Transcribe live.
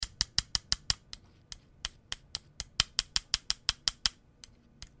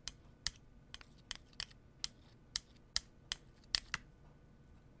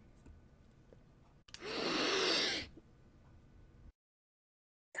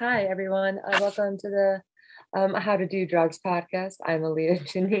Hi, everyone. Welcome to the How to Do Drugs podcast. I'm Aaliyah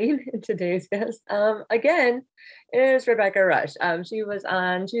Janine, and today's guest, again, is Rebecca Rush. She was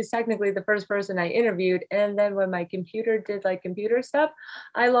technically the first person I interviewed. And then when my computer did like computer stuff,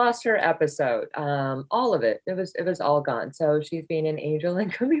 I lost her episode. All of it. It was all gone. So she's being an angel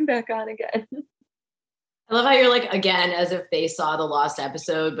and coming back on again. I love how you're like, again, as if they saw the lost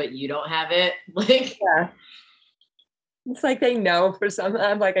episode, but you don't have it. Like, Yeah. It's like they know for some.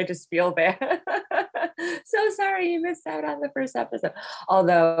 I'm like, I just feel bad. So sorry you missed out on the first episode.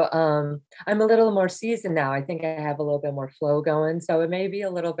 Although I'm a little more seasoned now. I think I have a little bit more flow going. So it may be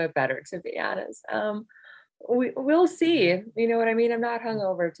a little bit better, to be honest. We'll see. You know what I mean? I'm not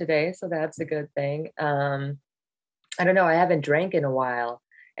hungover today, so that's a good thing. I don't know. I haven't drank in a while.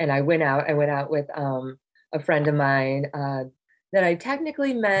 And I went out with a friend of mine that I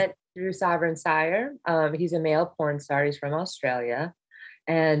technically met through Sovereign Sire. He's a male porn star. He's from Australia.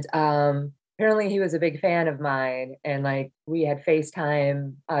 And apparently he was a big fan of mine. And like we had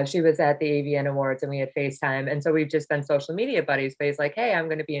FaceTime. She was at the AVN Awards and we had FaceTime. And so we've just been social media buddies. But he's like, hey, I'm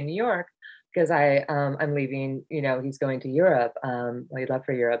going to be in New York because I'm leaving, he's going to Europe. Well, he left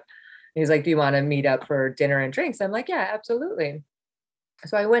for Europe. And he's like, do you want to meet up for dinner and drinks? I'm like, yeah, absolutely.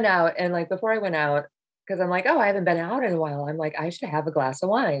 So I went out and like before I went out, because I'm like, oh, I haven't been out in a while. I'm like, I should have a glass of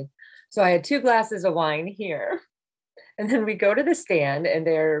wine. So I had 2 glasses of wine here. And then we go to the stand and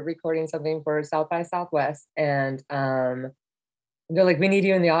they're recording something for South by Southwest. And they're like, we need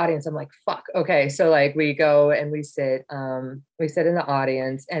you in the audience. I'm like, fuck. Okay. So like we go and we sit in the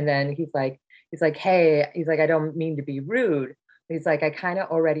audience. And then he's like, hey, he's like, I don't mean to be rude. He's like, I kind of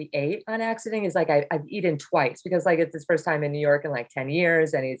already ate on accident. He's like, I've eaten twice because like it's his first time in New York in like 10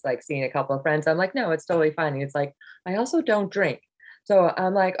 years. And he's like seeing a couple of friends. I'm like, no, it's totally fine. He's like, I also don't drink. So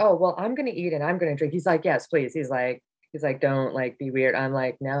I'm like, oh, well, I'm going to eat and I'm going to drink. He's like, yes, please. He's like, don't like be weird. I'm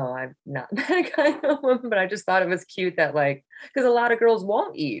like, no, I'm not that kind of woman. But I just thought it was cute that like, because a lot of girls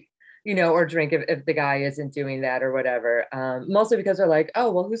won't eat, or drink if the guy isn't doing that or whatever. Mostly because they're like, oh,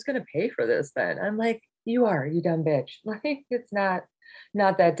 well, who's going to pay for this then? I'm like, you are, you dumb bitch. Like, it's not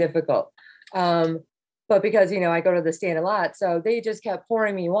that difficult. But because, I go to the stand a lot. So they just kept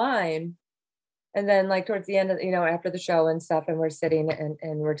pouring me wine. And then like towards the end of, after the show and stuff, and we're sitting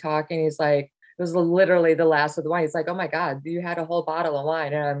and we're talking, he's like, it was literally the last of the wine. He's like, oh my God, you had a whole bottle of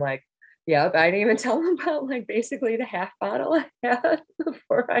wine. And I'm like, yep. I didn't even tell him about like basically the half bottle I had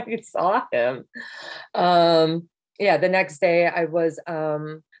before I saw him. Yeah, the next day I was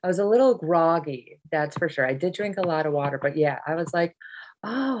a little groggy, that's for sure. I did drink a lot of water, but yeah, I was like,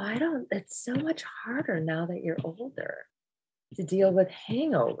 oh, it's so much harder now that you're older to deal with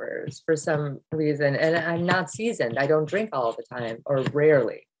hangovers for some reason. And I'm not seasoned. I don't drink all the time or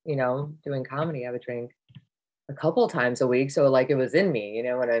rarely, doing comedy. I would drink a couple times a week. So like it was in me, you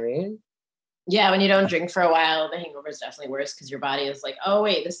know what I mean? yeah, when you don't drink for a while, the hangover is definitely worse because your body is like, oh,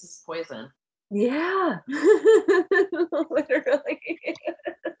 wait, this is poison. Yeah, literally.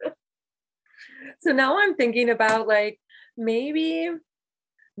 So now I'm thinking about like maybe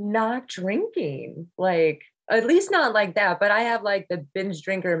not drinking, like at least not like that. But I have like the binge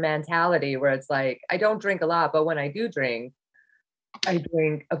drinker mentality where it's like I don't drink a lot, but when I do drink, I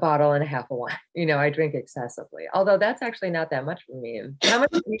drink a bottle and a half of wine. I drink excessively. Although that's actually not that much for me. How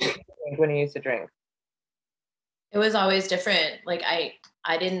much did you drink when you used to drink? It was always different. Like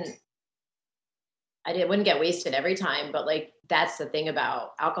wouldn't get wasted every time, but like that's the thing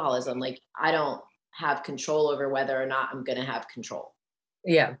about alcoholism. Like I don't have control over whether or not I'm gonna have control.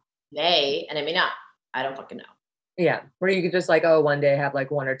 Yeah. May and I may not. I don't fucking know. Yeah. Where you could just like, oh, one day have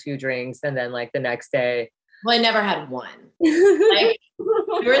like 1 or 2 drinks and then like the next day. Well, I never had one. Like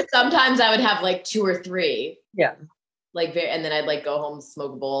there were sometimes I would have like 2 or 3. Yeah. Like and then I'd like go home,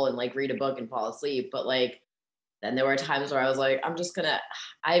 smoke a bowl, and like read a book and fall asleep. But like then there were times where I was like,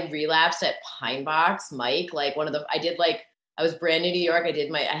 I relapsed at Pine Box, Mike. Like I was brand new to New York.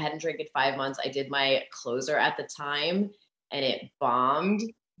 I hadn't drank in 5 months. I did my closer at the time and it bombed.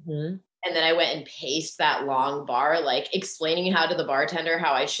 Mm-hmm. And then I went and paced that long bar, like explaining how to the bartender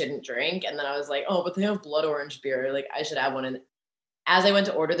how I shouldn't drink. And then I was like, oh, but they have blood orange beer. Like I should have one. And as I went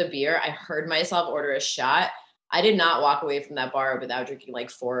to order the beer, I heard myself order a shot. I did not walk away from that bar without drinking like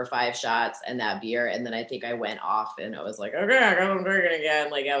 4 or 5 shots and that beer. And then I think I went off and I was like, okay, I'm drinking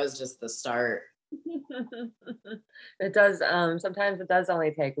again. Like that was just the start. It does. Sometimes it does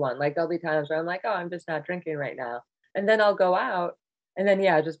only take one. Like there'll be times where I'm like, oh, I'm just not drinking right now. And then I'll go out and then,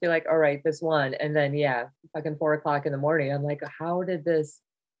 yeah, just be like, all right, this one. And then, yeah, fucking 4 o'clock in the morning. I'm like, how did this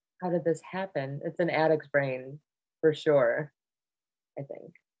happen? It's an addict's brain for sure, I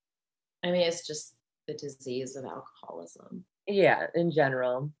think. I mean, it's just the disease of alcoholism. Yeah, in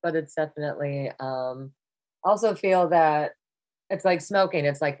general, but it's definitely, also feel that it's like smoking,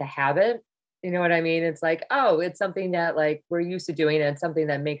 it's like the habit, you know what I mean? It's like, oh, it's something that, like, we're used to doing, and it's something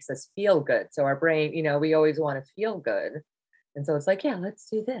that makes us feel good, so our brain, we always wanna feel good, and so it's like, "Yeah, let's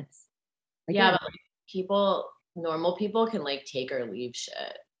do this." Yeah, Again. but like normal people can like take or leave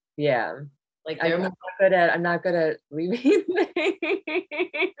shit. Yeah. Like I'm they're not good at leaving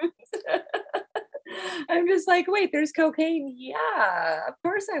things. I'm just like, "Wait, there's cocaine? Yeah, of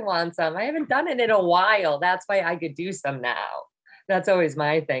course I want some. I haven't done it in a while. That's why I could do some now." That's always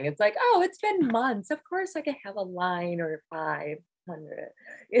my thing. It's like, "Oh, it's been months. Of course I could have a line or 500."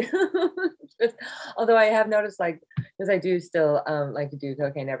 You know? Just although I have noticed, like, because I do still, like to do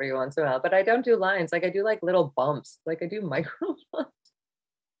cocaine every once in a while, but I don't do lines. Like, I do, like, little bumps. Like, I do micro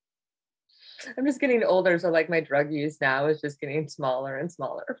I'm just getting older, so, like, my drug use now is just getting smaller and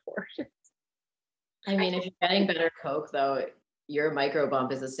smaller portions. I mean, if you're getting better coke though, your micro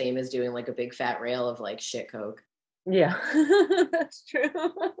bump is the same as doing like a big fat rail of like shit coke. Yeah, that's true.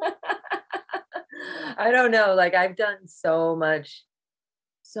 I don't know, like, I've done so much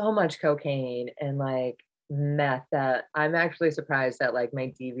cocaine and, like, meth that I'm actually surprised that, like,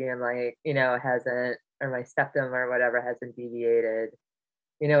 my deviant, like, hasn't, or my septum or whatever hasn't deviated.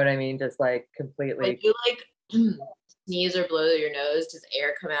 You know what I mean? Just, like, When completely. you like sneeze or blow your nose, does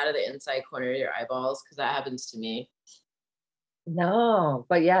air come out of the inside corner of your eyeballs? Because that happens to me. No,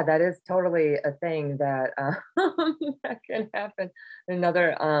 but yeah, that is totally a thing that, that can happen.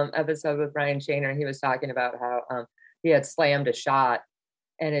 Another, episode with Brian Shaner, he was talking about how, he had slammed a shot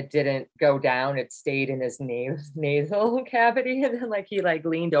and it didn't go down, it stayed in his nasal cavity, and then, like, he, like,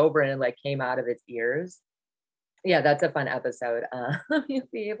 leaned over and it, like, came out of his ears. Yeah, that's a fun episode, you'll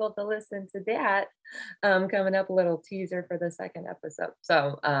be able to listen to that, coming up, a little teaser for the second episode.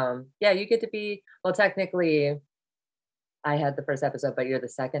 So, yeah, you get to be well, technically I had the first episode, but you're the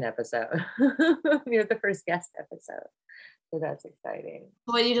second episode. You're the first guest episode. So that's exciting.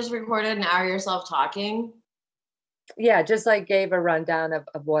 What you just recorded an hour yourself talking? Yeah, just like gave a rundown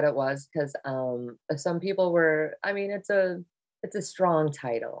of what it was because some people were, I mean, it's a strong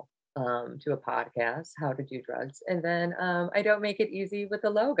title to a podcast, How to Do Drugs. And then I don't make it easy with the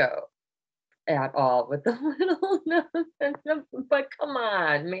logo at all with the little but come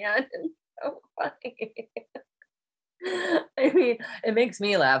on, man. It's so funny. I mean, it makes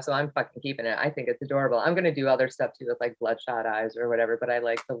me laugh, so I'm fucking keeping it. I think it's adorable. I'm gonna do other stuff too with like bloodshot eyes or whatever, but I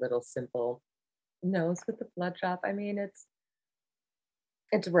like the little simple nose with the bloodshot. I mean, it's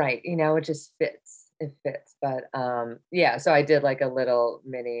right, it just fits. It fits. But yeah, so I did like a little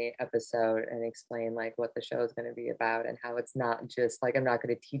mini episode and explain like what the show is gonna be about and how it's not just like I'm not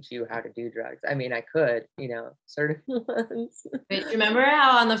gonna teach you how to do drugs. I mean, I could, certain ones. Wait, remember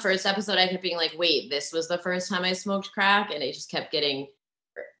how on the first episode I kept being like, wait, this was the first time I smoked crack? And it just kept getting,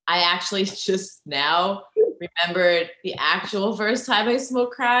 I actually just now remembered the actual first time I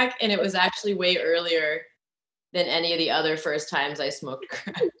smoked crack. And it was actually way earlier than any of the other first times I smoked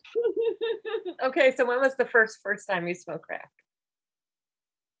crack. Okay, so when was the first time you smoked crack?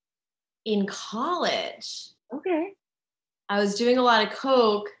 In college, Okay. I was doing a lot of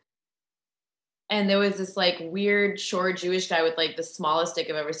coke, and there was this like weird short Jewish guy with like the smallest dick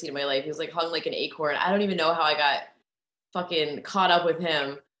I've ever seen in my life. He was like hung like an acorn. I don't even know how I got fucking caught up with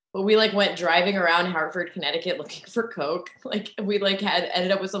him. But we like went driving around Hartford, Connecticut looking for coke. Like we like had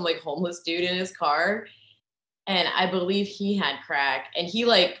ended up with some like homeless dude in his car. And I believe he had crack. And he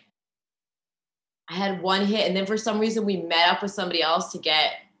like I had one hit, and then for some reason we met up with somebody else to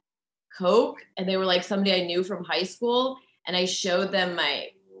get coke, and they were like somebody I knew from high school, and I showed them my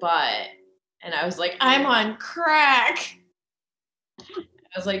butt, and I was like, I'm on crack.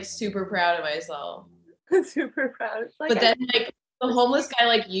 I was like super proud of myself. Super proud. It's like But then like the homeless guy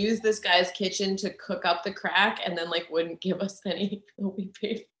like used this guy's kitchen to cook up the crack, and then like wouldn't give us any until we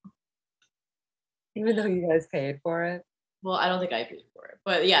paid. even though you guys paid for it. Well, I don't think I paid for it,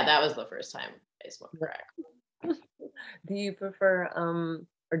 but yeah, that was the first time I smoked crack. Do you prefer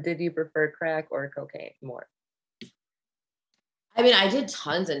or did you prefer crack or cocaine more? I mean, I did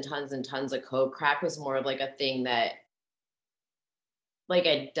tons and tons and tons of coke. Crack was more of like a thing that like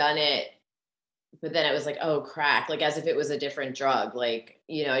I'd done it, but then it was like, oh, crack, like as if it was a different drug. Like,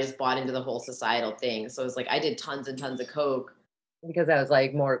 I just bought into the whole societal thing. So it was like I did tons and tons of coke, Because that was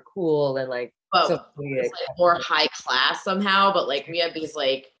like more cool and like but so it was like more high class somehow. But like we had these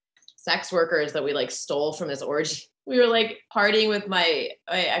like sex workers that we like stole from this orgy. We were like partying with my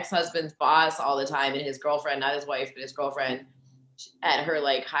ex-husband's boss all the time and his girlfriend, not his wife, but his girlfriend at her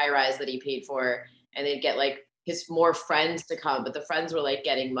like high rise that he paid for. And they'd get like his more friends to come, but the friends were like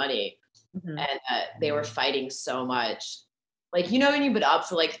getting money. Mhm. And they were fighting so much. Like, you know, when you've been up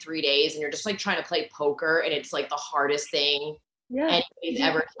for like 3 days and you're just like trying to play poker and it's like the hardest thing Yeah. anybody's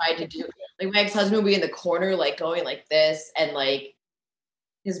ever tried to do. Like my ex-husband would be in the corner, like going like this, and like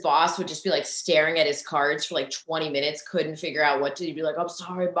his boss would just be like staring at his cards for like 20 minutes, couldn't figure out what to do. He'd be like, I'm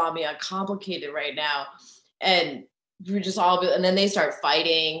sorry, mommy, I'm complicated right now. And we would just all be, and then they start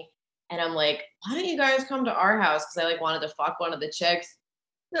fighting. And I'm like, why don't you guys come to our house? Cause I like wanted to fuck one of the chicks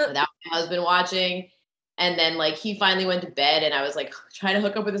without my husband watching. And then like he finally went to bed and I was like trying to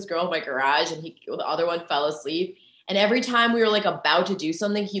hook up with this girl in my garage and the other one fell asleep. And every time we were like about to do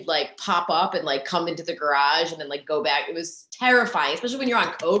something, he'd like pop up and like come into the garage and then like go back. It was terrifying, especially when you're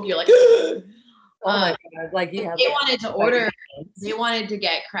on coke. You're like, Oh my God. Like you have they wanted to order, they wanted to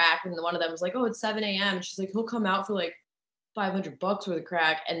get crack. And one of them was like, oh, it's 7 a.m. And she's like, he'll come out for like $500 worth of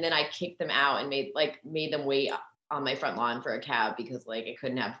crack. And then I kicked them out and made them wait on my front lawn for a cab because like I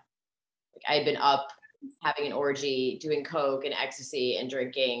couldn't have, like I had been up having an orgy, doing coke and ecstasy and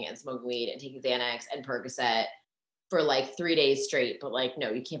drinking and smoking weed and taking Xanax and Percocet for like 3 days straight. But like,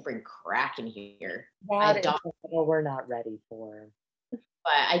 no, you can't bring crack in here. that is what we're not ready for. But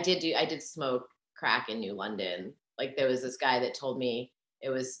I did smoke crack in New London. Like there was this guy that told me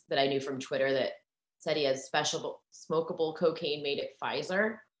that I knew from Twitter that said he had special smokable cocaine made at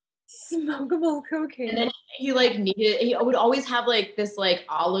Pfizer. Smokable cocaine. And then he would always have like this like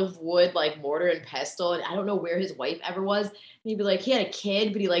olive wood like mortar and pestle, and I don't know where his wife ever was. And he'd be like, he had a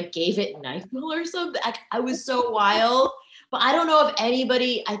kid, but he like gave it NyQuil or something. I was so wild. But I don't know if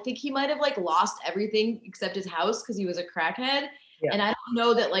anybody, I think he might have like lost everything except his house because he was a crackhead. Yeah. And I don't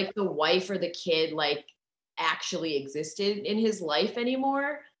know that like the wife or the kid like actually existed in his life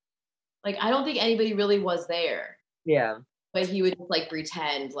anymore. Like, I don't think anybody really was there. Yeah. But he would like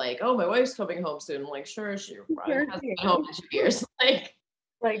pretend like, oh, my wife's coming home soon. I'm like, sure, she probably hasn't been home in 2 years.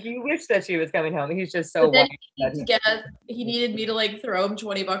 Like you wish that she was coming home. He's just so white. He needed me to like throw him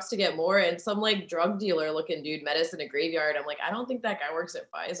 $20 to get more. And some like drug dealer looking dude met us in a graveyard. I'm like, I don't think that guy works at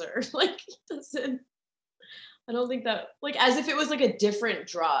Pfizer. Like he doesn't. I don't think that, like, as if it was like a different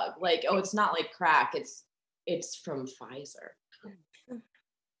drug. Like, oh, it's not like crack. It's from Pfizer.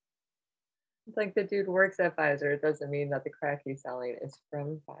 It's like the dude works at Pfizer. It doesn't mean that the crack he's selling is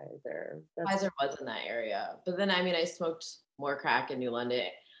from Pfizer. Pfizer was in that area. But then, I mean, I smoked more crack in New London.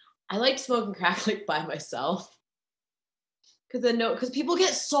 I liked smoking crack like by myself. Because people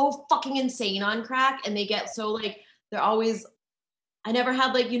get so fucking insane on crack and they get so like, they're always, I never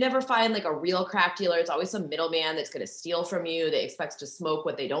had like, you never find like a real crack dealer. It's always some middleman that's going to steal from you. That expects to smoke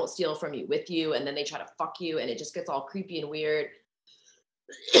what they don't steal from you with you. And then they try to fuck you and it just gets all creepy and weird.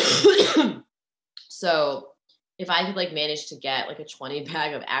 So if I could like manage to get like a 20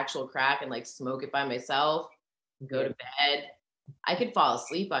 bag of actual crack and like smoke it by myself and go to bed, I could fall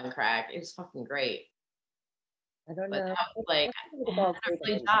asleep on crack. It was fucking great. I don't know. That was like, I had a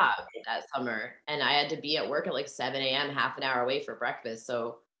really job that summer and I had to be at work at like 7 a.m., half an hour away for breakfast.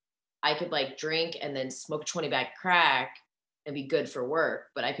 So I could like drink and then smoke 20 bag crack and be good for work,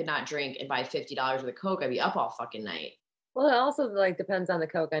 but I could not drink and buy $50 worth of Coke. I'd be up all fucking night. Well, it also like depends on the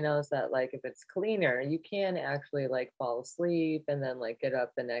Coke. I know that like if it's cleaner, you can actually like fall asleep and then like get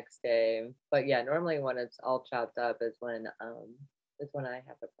up the next day. But yeah, normally when it's all chopped up is when I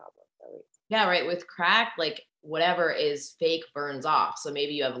have a problem. At least. Yeah, right. With crack, like whatever is fake burns off. So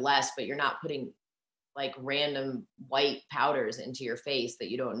maybe you have less, but you're not putting like random white powders into your face that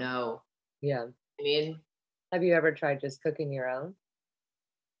you don't know. Yeah. I mean, have you ever tried just cooking your own?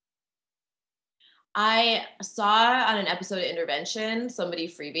 I saw on an episode of Intervention somebody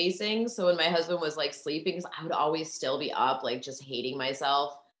freebasing. So when my husband was like sleeping, because I would always still be up, like just hating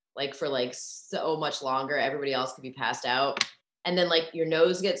myself, like for like so much longer. Everybody else could be passed out. And then like your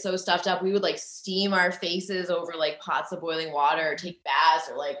nose gets so stuffed up, we would like steam our faces over like pots of boiling water or take baths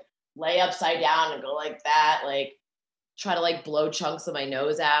or like lay upside down and go like that, like try to like blow chunks of my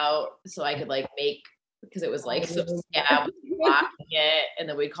nose out so I could like make, because it was like some scab blocking it, and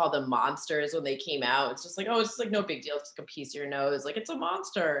then we'd call them monsters when they came out. It's just like, oh, it's just like no big deal. It's like a piece of your nose. Like it's a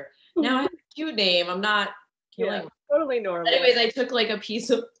monster. Now I have a cute name. I'm not killing. Yeah, totally normal. But anyways, I took like a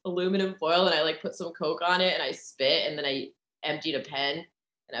piece of aluminum foil and I like put some Coke on it and I spit and then I emptied a pen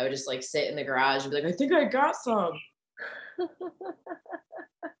and I would just like sit in the garage and be like, I think I got some.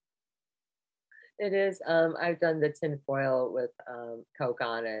 It is. I've done the tin foil with Coke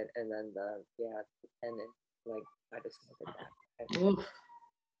on it, and then the pen and like I just did that. Oof.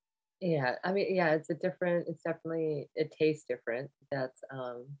 Yeah, I mean, yeah, it's definitely it tastes different. That's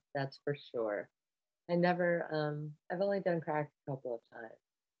for sure. I've only done crack a couple of times.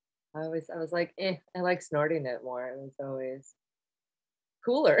 I was like, I like snorting it more. It was always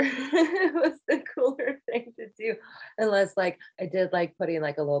cooler. It was the cooler thing to do. Unless like I did like putting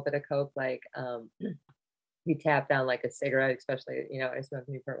like a little bit of Coke, like you tap down like a cigarette, especially, I smoke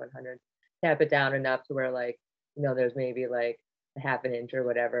Newport 100, tap it down enough to where like, there's maybe like a half an inch or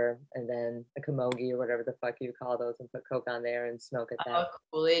whatever, and then a Komogi or whatever the fuck you call those, and put Coke on there and smoke it then. Oh,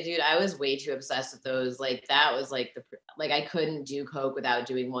 Kool-Aid, dude. I was way too obsessed with those. Like that was like like I couldn't do Coke without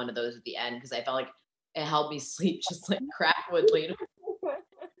doing one of those at the end because I felt like it helped me sleep just like crack would later.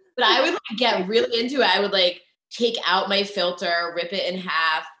 But I would like, get really into it. I would like take out my filter, rip it in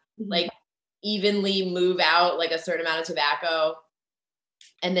half, like evenly move out like a certain amount of tobacco,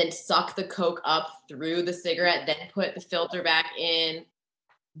 and then suck the Coke up through the cigarette, then put the filter back in.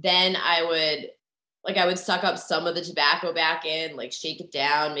 Then I would suck up some of the tobacco back in, like shake it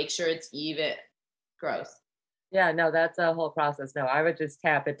down, make sure it's even. Gross. Yeah, no, that's a whole process. No, I would just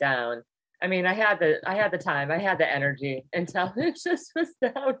tap it down. I mean, I had the time, I had the energy until it just was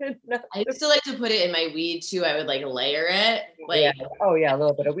down enough. I used to like to put it in my weed too. I would like layer it. Yeah. Like Oh yeah, a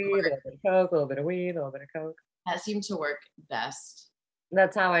little bit of weed, a little bit of Coke, a little bit of weed, a little bit of Coke. that seemed to work best.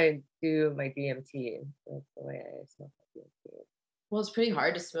 That's how I do my DMT. That's the way I smoke my DMT. Well, it's pretty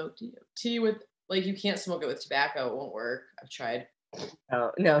hard to smoke tea with like you can't smoke it with tobacco. It won't work. I've tried.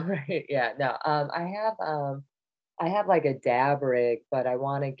 Oh no, right? Yeah, no. I have like a dab rig, but I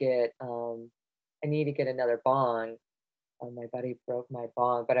need to get another bong. My buddy broke my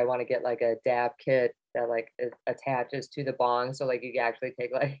bong, but I want to get like a dab kit that like attaches to the bong, so like you can actually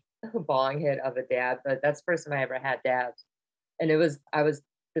take like a bong hit of a dab. But that's the first time I ever had dabs, and I was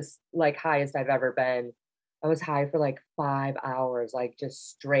this like highest I've ever been. I was high for like 5 hours, like just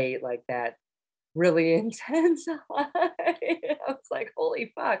straight like that, really intense high. I was like,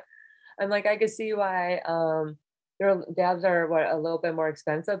 holy fuck. I'm like, I could see why their dabs are what a little bit more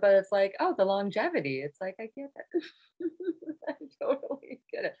expensive, but it's like, oh, the longevity. It's like I get it. I totally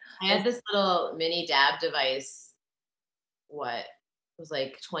get it. I had this little mini dab device. What it was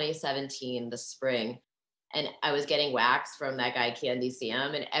like 2017, the spring, and I was getting wax from that guy Candy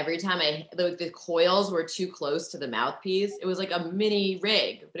Sam, and every time the coils were too close to the mouthpiece. It was like a mini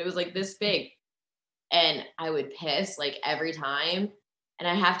rig, but it was like this big, and I would piss like every time, and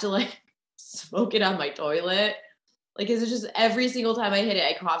I have to like smoke it on my toilet. Like, it's just every single time I hit it,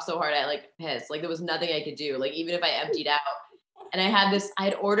 I cough so hard I like piss. Like, there was nothing I could do. Like, even if I emptied out. And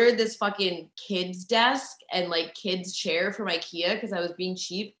I'd ordered this fucking kids desk and like kids chair from IKEA because I was being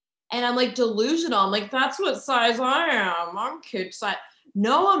cheap. And I'm like delusional. I'm like, that's what size I am. I'm kid size.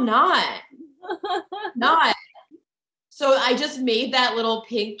 No, I'm not. Not. So I just made that little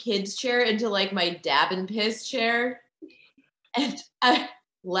pink kids chair into like my dab and piss chair. And I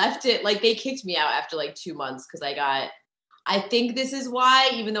left it, like they kicked me out after like 2 months because I think this is why,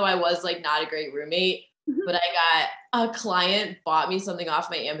 even though I was like not a great roommate, but I got a client bought me something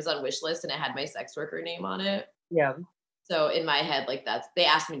off my Amazon wish list and it had my sex worker name on it. Yeah. So in my head, like they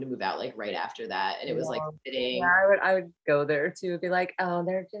asked me to move out like right after that. And it was like fitting. Yeah, I would go there too, be like, oh,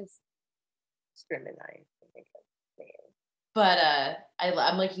 they're just discriminating. But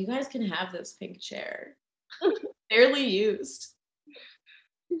I'm like, you guys can have this pink chair. Barely used.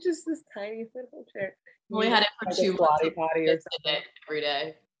 It's just this tiny little chair. We had it for like 2 months. Potty or something. Every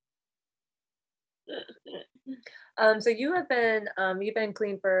day. So you've been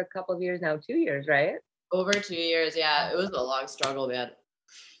clean for a couple of years now, 2 years, right? Over 2 years, yeah. It was a long struggle, man,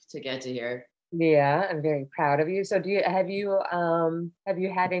 to get to here. Yeah, I'm very proud of you. So have you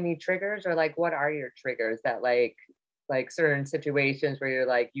had any triggers, or like what are your triggers that like certain situations where you're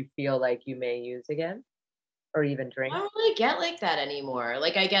like you feel like you may use again or even drink? I don't really get like that anymore.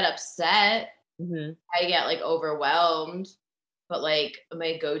 Like I get upset. Mm-hmm. I get like overwhelmed, but like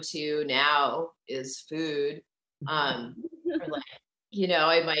my go-to now is food. Or like,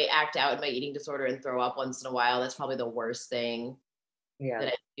 I might act out in my eating disorder and throw up once in a while. That's probably the worst thing that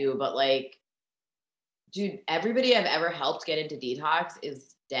I do. But like, dude, everybody I've ever helped get into detox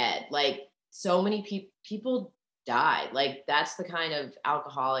is dead. Like so many people died. Like that's the kind of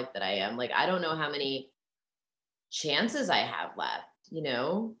alcoholic that I am. Like, I don't know how many chances I have left,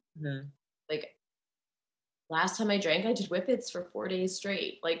 Mm-hmm. Like last time I drank, I did whippets for 4 days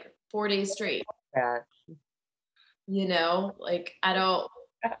straight, like 4 days straight. Yeah. Like I don't,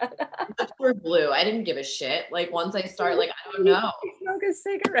 for blue. I didn't give a shit. Like once I start, like, I don't know. Smoke a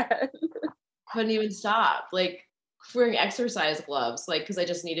cigarette. Couldn't even stop. Like wearing exercise gloves, like, cause I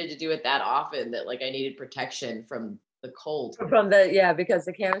just needed to do it that often that like I needed protection from the cold. Because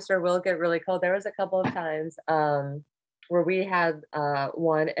the canister will get really cold. There was a couple of times where we had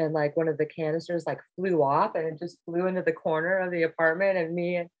one and like one of the canisters like flew off and it just flew into the corner of the apartment, and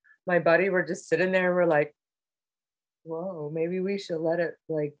me and my buddy were just sitting there and we're like, Whoa, maybe we should let it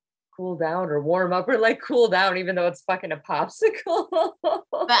like cool down or warm up or like cool down, even though it's fucking a popsicle.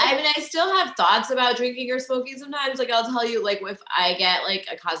 But I mean, I still have thoughts about drinking or smoking sometimes. Like I'll tell you, like if I get like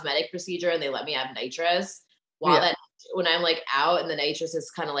a cosmetic procedure and they let me have nitrous, while Yeah. that when I'm like out and the nitrous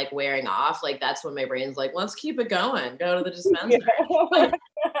is kind of like wearing off, like that's when my brain's like, let's keep it going, go to the Yeah. dispensary. And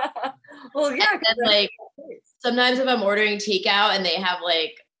Well, yeah, 'cause then that's like the case. sometimes if I'm ordering takeout and they have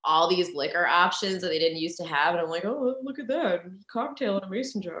like all these liquor options that they didn't used to have, and I'm like, oh, look at that cocktail in a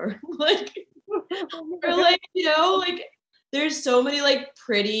mason jar. Like, Oh my or God. like, like there's so many like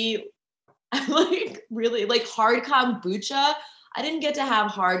pretty, like really like hard kombucha. I didn't get to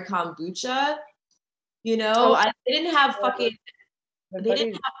have hard kombucha, Oh, I didn't have uh, fucking, my they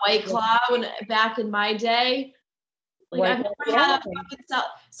didn't buddy's have White Claw when, back in my day. Like white I've claw. never Yeah. had a fucking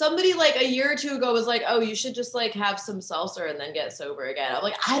somebody like a year or two ago was like, oh, you should just like have some seltzer and then get sober again. I'm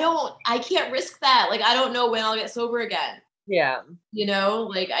like, I can't risk that. Like I don't know when I'll get sober again. Yeah.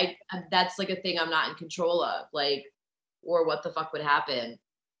 Like that's like a thing I'm not in control of, like, or what the fuck would happen.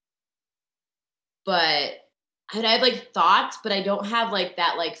 But I have like thoughts, but I don't have like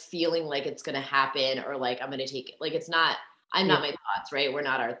that like feeling like it's gonna happen or like I'm gonna take it. Like it's not, I'm Yeah. not my thoughts, right? We're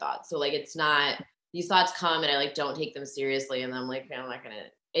not our thoughts. So like it's not, these thoughts come and I like don't take them seriously. And I'm like, okay, I'm not gonna,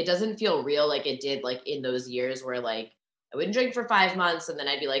 it doesn't feel real like it did like in those years where like I wouldn't drink for 5 months and then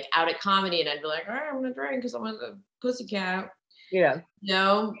I'd be like out at comedy and I'd be like, all right, I'm gonna drink because I'm a pussycat. Yeah. You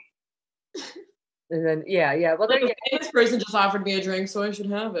know, And then yeah. Well, like there a you famous person just offered me a drink, so I should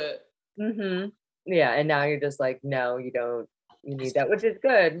have it. mm-hmm. Yeah, and now you're just like, no, you don't. You need that, which is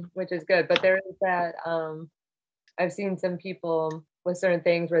good, which is good. But there is that. I've seen some people with certain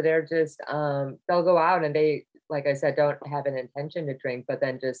things where they're just they'll go out and they, like I said, don't have an intention to drink, but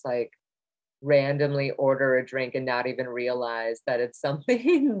then just like randomly order a drink and not even realize that it's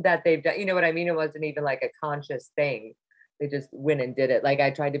something that they've done. You know what I mean? It wasn't even like a conscious thing. They just went and did it. Like I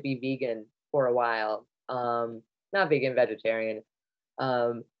tried to be vegan for a while. Not vegan, vegetarian.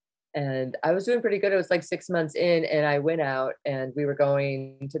 Um, and I was doing pretty good. It was like 6 months in, and I went out and we were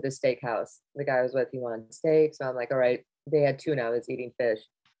going to the steakhouse. The guy I was with, he wanted steak. So I'm like, all right, they had tuna. I was eating fish.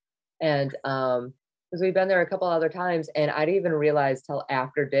 And because we've been there a couple other times, and I didn't even realize till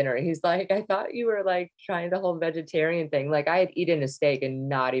after dinner. He's like, I thought you were like trying the whole vegetarian thing. Like I had eaten a steak and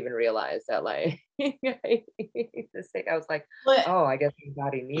not even realized that like I ate the steak. I was like, But oh, I guess my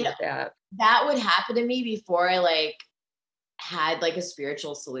body you know, needed that. that would happen to me before I like had like a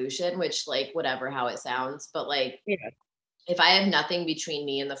spiritual solution, which like whatever how it sounds, but like Yeah. if I have nothing between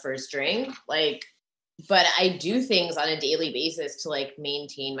me and the first drink, like, but I do things on a daily basis to like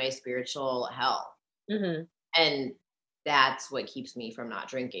maintain my spiritual health. Hmm. And that's what keeps me from not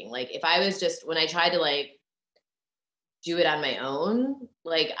drinking. Like if I was just when I tried to like do it on my own,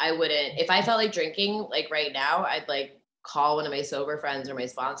 like I wouldn't, if I felt like drinking like right now, I'd like call one of my sober friends or my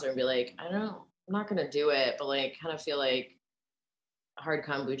sponsor and be like, I don't know, I'm not gonna do it, but like kind of feel like hard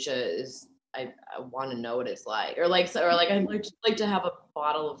kombucha is I want to know what it's like, or like or like I'd like to have a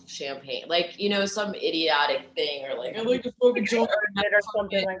bottle of champagne, like some idiotic thing, or like I'd like to smoke a joint Earned and have it or a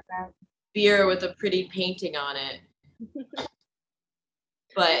something fucking like that. beer with a pretty painting on it.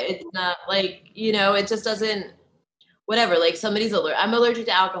 But it's not like it just doesn't. Whatever, like somebody's I'm allergic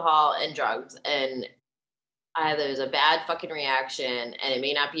to alcohol and drugs, and there's a bad fucking reaction, and it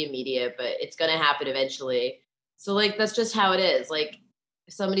may not be immediate, but it's gonna happen eventually. So like that's just how it is. Like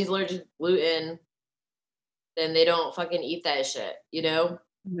if somebody's allergic to gluten, then they don't fucking eat that shit,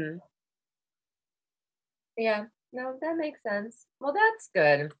 Mhm. Yeah, no, that makes sense. Well, that's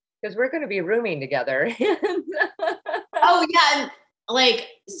good because we're going to be rooming together. Oh yeah, and like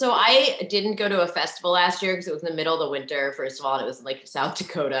so I didn't go to a festival last year because it was in the middle of the winter, first of all, and it was in like South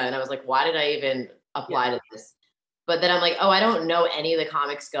Dakota, and I was like, why did I even Yeah, apply to this? But then I'm like, oh, I don't know any of the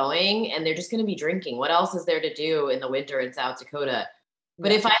comics going, and they're just going to be drinking. What else is there to do in the winter in South Dakota?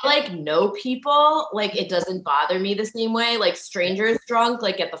 But yeah, if I like know people, like it doesn't bother me the same way. Like strangers drunk,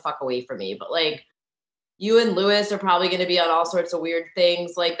 like get the fuck away from me. But like you and Lewis are probably going to be on all sorts of weird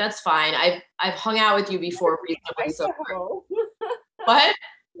things. Like that's fine. I've hung out with you before reasonably sober. Idaho. What?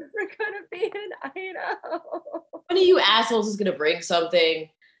 We're going to be in Idaho. One of you assholes is going to bring something.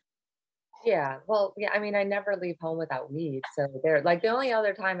 Yeah, well, yeah, I mean, I never leave home without weed. So there, like the only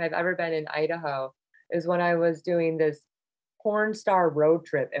other time I've ever been in Idaho is when I was doing this porn star road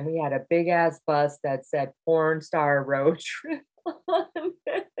trip, and we had a big ass bus that said porn star road trip on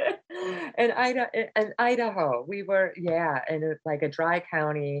it. And Idaho, we were, yeah, and it's like a dry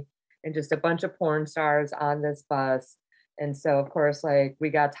county and just a bunch of porn stars on this bus. And so of course, like we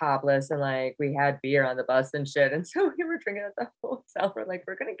got topless and like we had beer on the bus and shit. And so we were drinking at the hotel. We're like,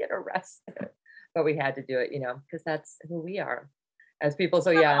 we're gonna get arrested. but we had to do it, because that's who we are as people.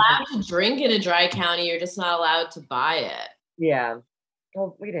 So You're yeah, not allowed to drink in a dry county. You're just not allowed to buy it. yeah.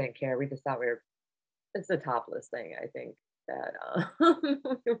 Well, we didn't care. We just thought it's the topless thing. I think that,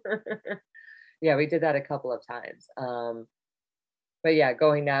 yeah, we did that a couple of times. But yeah,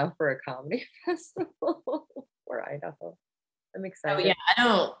 going now for a comedy festival for Idaho. I'm Oh yeah, excited. I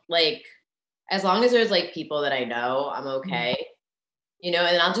don't like, as long as there's like people that I know, I'm Mhm. okay. And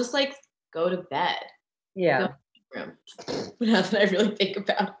I'll just like go to bed. Like go to Yeah. the room. Now that I really think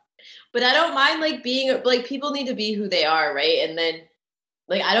about it. But I don't mind like being like, people need to be who they are, right? And then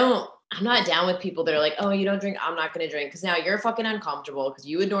like I'm not down with people that are like, oh, you don't drink, I'm not gonna drink. Because now you're fucking uncomfortable because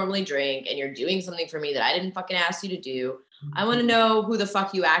you would normally drink and you're doing something for me that I didn't fucking ask you to do. I want to know who the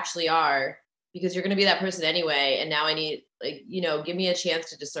fuck you actually are, because you're gonna be that person anyway. And now I need, like, give me a chance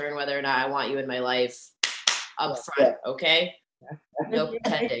to discern whether or not I want you in my life up front. Okay. No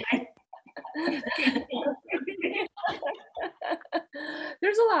pretending.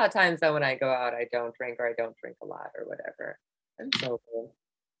 There's a lot of times that when I go out, I don't drink or I don't drink a lot or whatever. I'm sober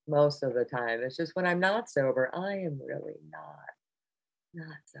most of the time. It's just when I'm not sober, I am really not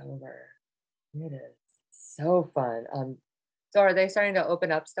sober. It is so fun. So are they starting to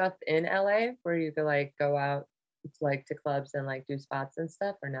open up stuff in LA where you could like go out like to clubs and like do spots and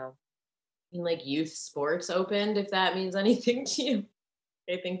stuff or no? And like youth sports opened, if that means anything to you.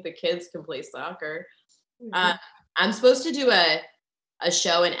 I think the kids can play soccer. Uh, Mhm. I'm supposed to do a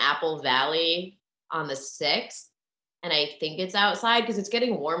show in Apple Valley on the 6th. And I think it's outside because it's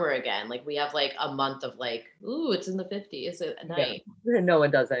getting warmer again. Like we have like a month of like, ooh, it's in the 50s at Yeah. night. No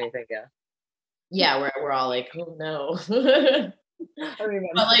one does anything. Yeah. Yeah, we're all like, oh no. But I remember.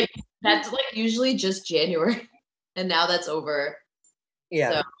 like that's like usually just January. And now that's over. So,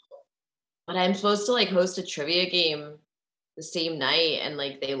 Yeah. but I'm supposed to like host a trivia game the same night, and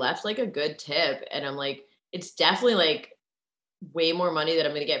like they left like a good tip. And I'm like, it's definitely like way more money that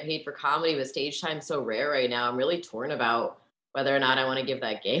I'm going to get paid for comedy, but stage time's so rare right now. I'm really torn about whether or not I want to give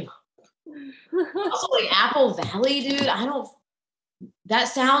that game. Also, like Apple Valley, dude, I don't, that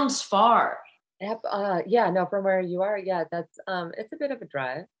sounds far. Yeah, no, from where you are, yeah, that's it's a bit of a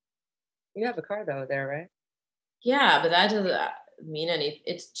drive. You have a car though there, right? Yeah, but that doesn't mean any,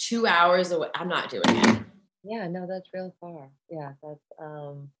 it's 2 hours away. I'm not doing it. Yeah, no, that's real far. Yeah, that's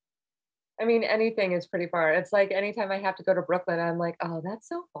I mean anything is pretty far. It's like anytime I have to go to Brooklyn, I'm like, oh, that's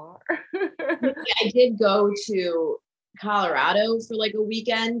so far. I did go to Colorado for like a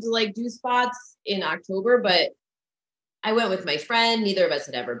weekend to like do spots in October, but I went with my friend. Neither of us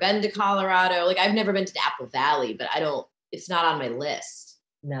had ever been to Colorado. Like I've never been to Apple Valley, but it's not on my list.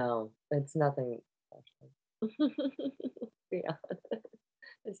 No, it's nothing special. Yeah,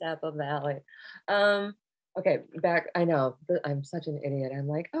 it's Apple Valley. Um, okay, back. I know I'm such an idiot. I'm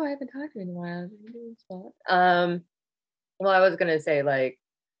like, oh, I haven't talked to you in a while. Doing spot. Well, I was gonna say like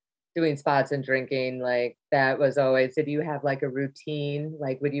doing spots and drinking, like that was always. Did you have like a routine?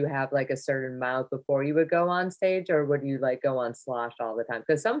 Like, would you have like a certain amount before you would go on stage, or would you like go on slosh all the time?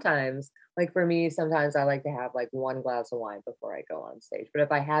 Because sometimes, like for me, sometimes I like to have like one glass of wine before I go on stage. But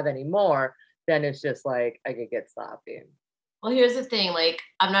if I have any more, then it's just like I could get sloppy. Well, here's the thing, like,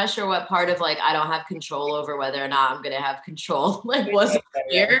 I'm not sure what part of like I don't have control over whether or not I'm gonna have control like was Yeah.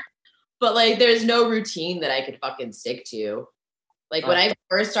 clear, but like there's no routine that I could fucking stick to. Like Uh, when I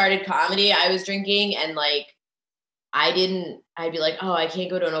first started comedy, I was drinking and like I'd be like, oh, I can't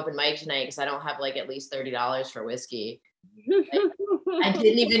go to an open mic tonight because I don't have like at least $30 for whiskey. Like, it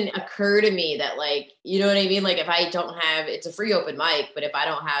didn't even occur to me that like, you know what I mean? Like if I don't have, it's a free open mic, but if I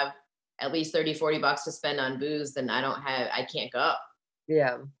don't have at least 30-40 bucks to spend on booze, then I can't go.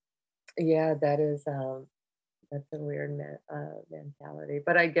 yeah. Yeah, that's a weird mentality,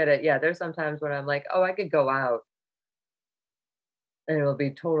 but I get it. Yeah, there's sometimes when I'm like, oh, I could go out and it'll be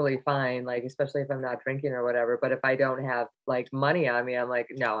totally fine, like especially if I'm not drinking or whatever. But if I don't have like money on me, I'm like,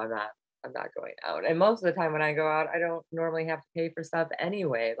 no, I'm not going out. And most of the time when I go out, I don't normally have to pay for stuff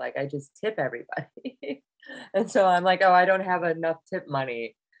anyway. Like I just tip everybody. And so I'm like, oh, I don't have enough tip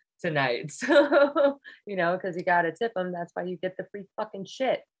money tonight. So, because you gotta tip them. That's why you get the free fucking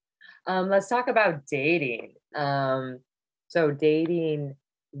shit. Let's talk about dating. So dating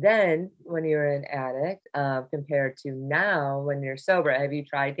then when you're an addict, compared to now when you're sober. Have you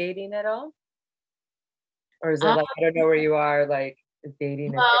tried dating at all? Or is it Uh, like, I don't know where you are, like is dating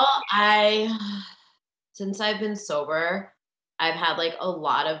a thing? well, since I've been sober, I've had like a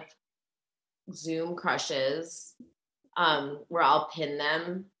lot of Zoom crushes, where I'll pin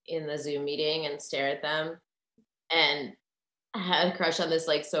them in the Zoom meeting and stare at them. And I had a crush on this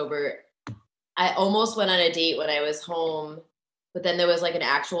like sober. I almost went on a date when I was home But then there was like an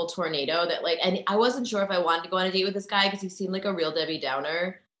actual tornado that like, and I wasn't sure if I wanted to go on a date with this guy because he seemed like a real Debbie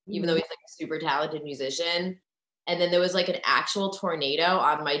Downer, even though he's like a super talented musician. And then there was like an actual tornado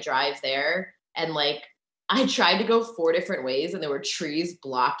on my drive there. And like, I tried to go 4 different ways and there were trees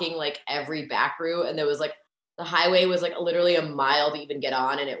blocking like every back route. And there was like, the highway was like literally a mile to even get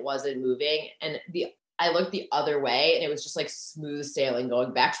on and it wasn't moving. And I looked the other way and it was just like smooth sailing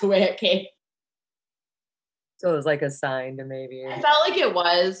going back the way it came. So it was like a sign to maybe. I felt like it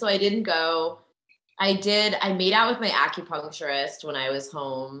was, so I didn't go. I made out with my acupuncturist when I was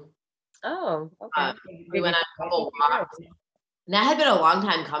home. Oh, okay. We went on a couple walks. And that had been a long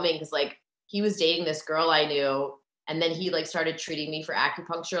time coming because like he was dating this girl I knew. And then he like started treating me for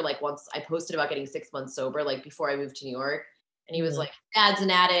acupuncture. Like once I posted about getting 6 months sober, like before I moved to New York. And he was like, Dad's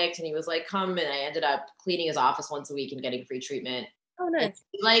an addict. And he was like, come. And I ended up cleaning his office once a week and getting free treatment. Oh, nice.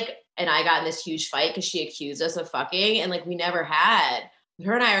 And I got in this huge fight because she accused us of fucking and like we never had.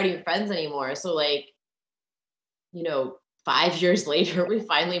 Her and I aren't even friends anymore. So like, 5 years later, we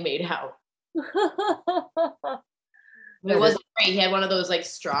finally made out. It wasn't great. He had one of those like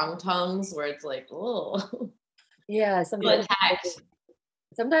strong tongues where it's like, oh. Yeah, sometimes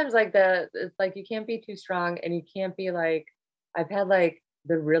like it's like you can't be too strong and you can't be like, I've had like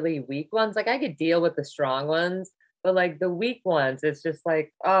the really weak ones. Like I could deal with the strong ones. But like the weak ones, it's just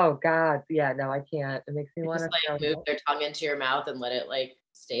like, oh God, yeah, no, I can't. It makes me want to like move their tongue into your mouth and let it like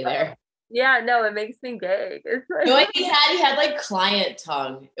stay there. Yeah, no, it makes me gay. It's like, what he had like client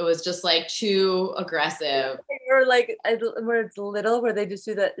tongue. It was just like too aggressive. Or like where it's little, where they just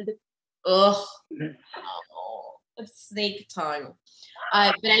do that. Ugh, a snake tongue.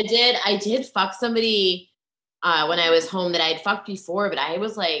 But I did fuck somebody when I was home that I'd fucked before, but I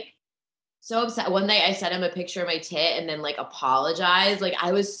was like so upset. One night I sent him a picture of my tit and then like apologized. Like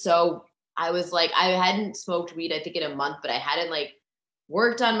I was like, I hadn't smoked weed, I think in a month, but I hadn't like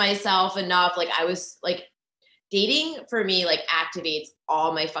worked on myself enough. Like I was like, dating for me, like activates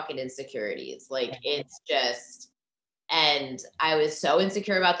all my fucking insecurities. Like it's just, and I was so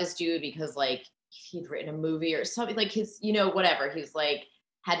insecure about this dude because like he'd written a movie or something like his, whatever. He was like,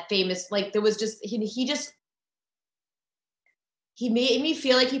 had famous, like there was just, he made me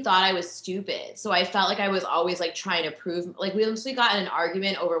feel like he thought I was stupid. So I felt like I was always like trying to prove, like we honestly got in an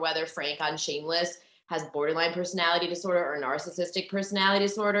argument over whether Frank on Shameless has borderline personality disorder or narcissistic personality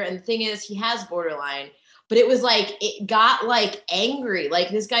disorder. And the thing is, he has borderline, but it was like, it got like angry. Like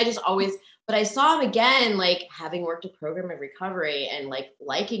this guy just always, but I saw him again, like having worked a program of recovery and like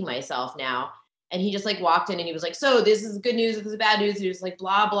liking myself now. And he just like walked in and he was like, so this is good news, this is bad news. He was like,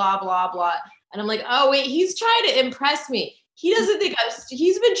 blah, blah, blah, blah. And I'm like, oh wait, he's trying to impress me. He doesn't think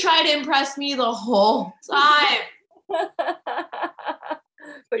he's been trying to impress me the whole time.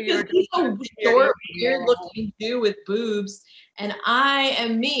 But you're he's a short, weird looking dude with boobs, and I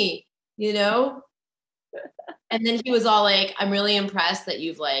am me, And then he was all like, I'm really impressed that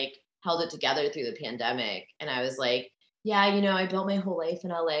you've like held it together through the pandemic. And I was like, yeah, I built my whole life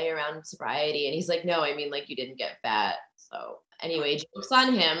in LA around sobriety. And he's like, no, I mean, like you didn't get fat. So anyway, jokes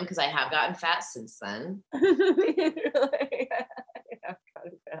on him because I have gotten fat since then.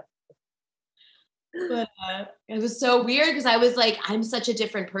 But it was so weird because I was like, I'm such a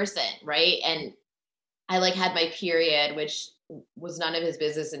different person, right? And I like had my period, which was none of his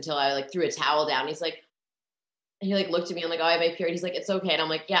business until I like threw a towel down. He's like, and he like looked at me. I'm like, oh, I have my period. He's like, it's okay. And I'm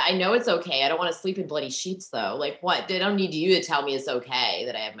like, yeah, I know it's okay. I don't want to sleep in bloody sheets though. Like what? They don't need you to tell me it's okay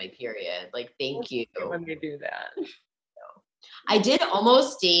that I have my period. Like, thank you. When they do that. I did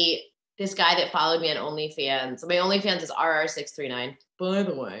almost date this guy that followed me on OnlyFans. My OnlyFans is RR639, by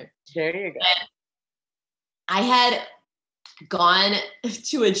the way. There you go. And I had gone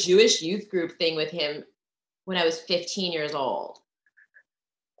to a Jewish youth group thing with him when I was 15 years old.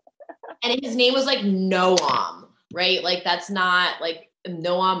 And his name was like Noam, right? Like that's not like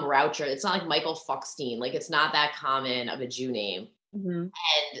Noam Raucher. It's not like Michael Foxstein. Like it's not that common of a Jew name. Mm-hmm.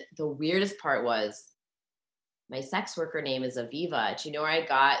 And the weirdest part was my sex worker name is Aviva. Do you know where I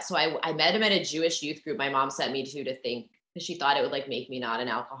got? So I met him at a Jewish youth group my mom sent me to think, because she thought it would like make me not an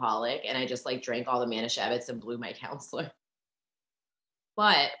alcoholic. And I just like drank all the Manischewitz and blew my counselor.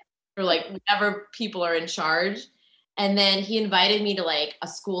 But for like whenever people are in charge. And then he invited me to like a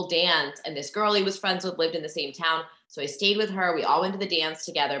school dance. And this girl he was friends with lived in the same town. So I stayed with her. We all went to the dance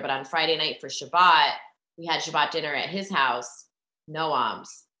together. But on Friday night for Shabbat, we had Shabbat dinner at his house,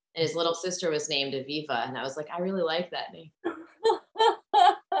 Noam's. And his little sister was named Aviva. And I was like, I really like that name.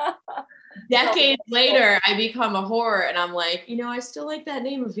 Decades later, I become a whore. And I'm like, I still like that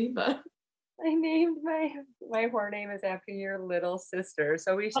name, Aviva. I named my horror name is after your little sister,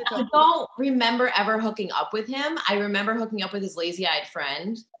 so we should I don't remember ever hooking up with him. I remember hooking up with his lazy-eyed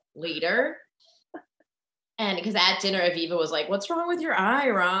friend later. And because at dinner, Aviva was like, "What's wrong with your eye,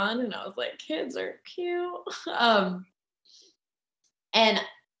 Ron?" And I was like, "Kids are cute." And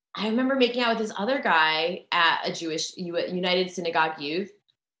I remember making out with this other guy at a Jewish United Synagogue Youth,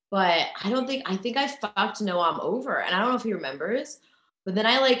 but I think I fucked Noam over, and I don't know if he remembers. But then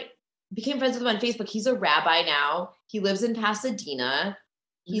I like became friends with him on Facebook. He's a rabbi now. He lives in Pasadena.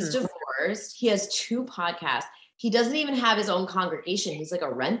 He's divorced. He has 2 podcasts. He doesn't even have his own congregation. He's like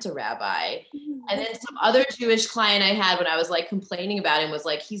a rent-a-rabbi. And then some other Jewish client I had when I was like complaining about him was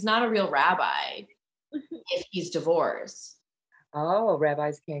like, he's not a real rabbi if he's divorced. Oh,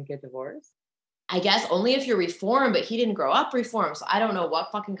 rabbis can't get divorced? I guess only if you're Reformed, but he didn't grow up Reformed. So I don't know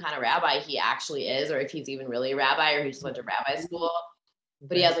what fucking kind of rabbi he actually is, or if he's even really a rabbi, or he just went to rabbi school.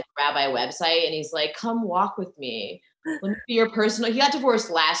 But he has like a rabbi website, and he's like, "Come walk with me. Let me be your personal." He got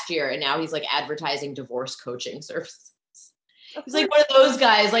divorced last year, and now he's like advertising divorce coaching services. He's like one of those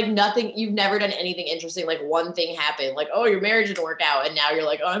guys, like nothing, you've never done anything interesting. Like one thing happened, like, oh, your marriage didn't work out. And now you're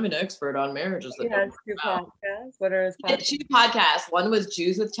like, oh, I'm an expert on marriages. He has 2 podcasts. What are his podcasts? 2 podcasts. One was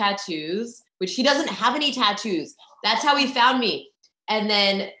Jews with Tattoos, which he doesn't have any tattoos. That's how he found me. And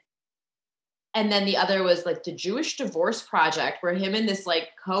then the other was like the Jewish Divorce Project, where him and this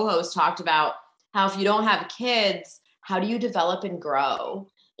like co-host talked about how if you don't have kids, how do you develop and grow?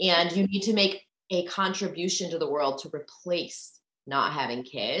 And you need to make a contribution to the world to replace not having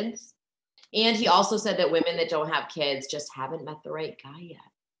kids. And he also said that women that don't have kids just haven't met the right guy yet.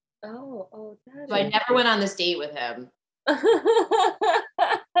 Oh, that So I never went on this date with him.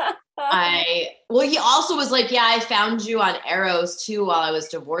 He also was like, yeah, I found you on Eros too while I was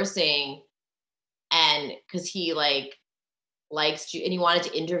divorcing. And because he like likes you and he wanted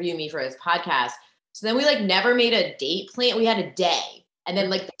to interview me for his podcast. So then we like never made a date plan. We had a day. And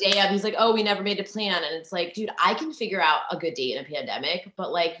then like the day of, he's like, oh, we never made a plan. And it's like, dude, I can figure out a good date in a pandemic,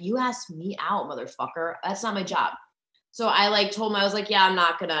 but like you asked me out, motherfucker. That's not my job. So I like told him, I was like, yeah, I'm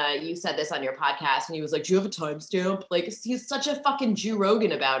not gonna, you said this on your podcast. And he was like, do you have a timestamp? Like he's such a fucking Jew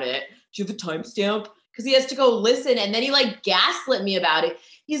Rogan about it. Do you have a timestamp? Because he has to go listen. And then he like gaslit me about it.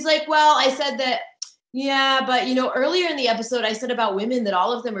 He's like, well, I said that, yeah, but you know, earlier in the episode, I said about women that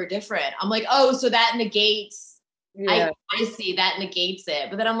all of them are different. I'm like, oh, so that negates. Yeah. I see that negates it.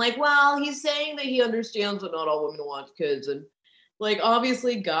 But then I'm like, well, he's saying that he understands that not all women want kids. And like,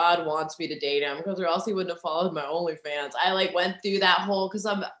 obviously God wants me to date him because or else he wouldn't have followed my OnlyFans. I like went through that whole, cause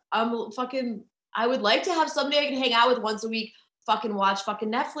I'm fucking, I would like to have somebody I can hang out with once a week, fucking watch fucking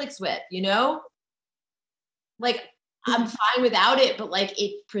Netflix with, you know? Like, I'm fine without it, but like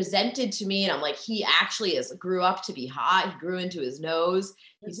it presented to me and I'm like, he actually grew up to be hot. He grew into his nose.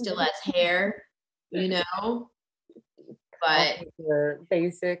 He still has hair, you know? But the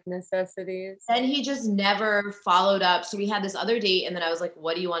basic necessities. And he just never followed up. So we had this other date, and then I was like,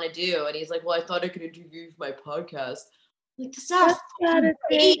 "What do you want to do?" And he's like, "Well, I thought I could interview you for my podcast." I'm like, that's not a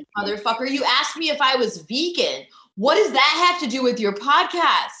date, motherfucker. You asked me if I was vegan. What does that have to do with your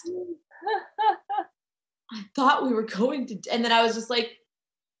podcast? I thought we were going to, and then I was just like,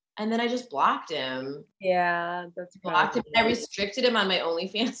 and then I just blocked him. Yeah, that's blocked him. I restricted him on my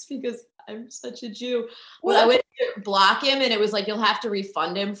OnlyFans because I'm such a Jew. Well, I went to block him and it was like, you'll have to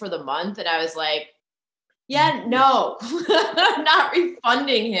refund him for the month. And I was like, yeah, no, I'm not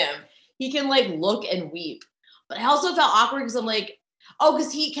refunding him. He can like look and weep. But I also felt awkward because I'm like, oh,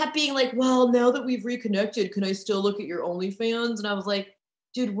 because he kept being like, well, now that we've reconnected, can I still look at your OnlyFans? And I was like,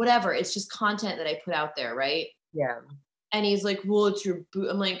 dude, whatever. It's just content that I put out there, right? Yeah. And he's like, well, it's your boot.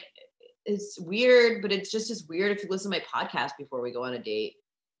 I'm like, it's weird, but it's just as weird if you listen to my podcast before we go on a date.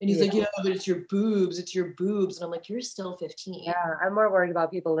 And he's like, yeah, but it's your boobs. It's your boobs. And I'm like, you're still 15. Yeah, I'm more worried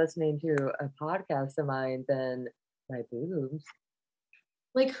about people listening to a podcast of mine than my boobs.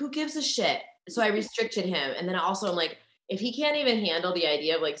 Like, who gives a shit? So I restricted him. And then also I'm like, if he can't even handle the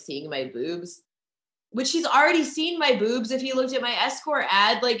idea of like seeing my boobs, which he's already seen my boobs if he looked at my escort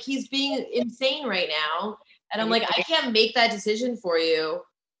ad, like he's being insane right now. And I'm like, I can't make that decision for you.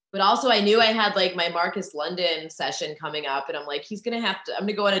 But also I knew I had like my Marcus London session coming up and I'm like, I'm going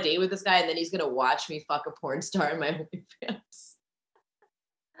to go on a date with this guy and then he's going to watch me fuck a porn star in my OnlyFans.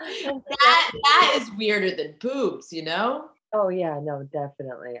 That is weirder than boobs, you know? Oh yeah, no,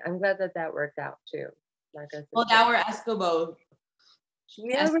 definitely. I'm glad that worked out too. Well, now we're Eskimo.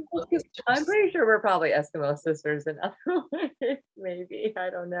 Yeah, I'm pretty sure we're probably Eskimo sisters in other ways. Maybe, I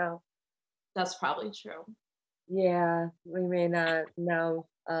don't know. That's probably true. Yeah, we may not know.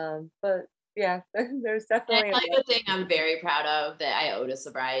 But yeah, there's definitely the thing I'm very proud of that I owe to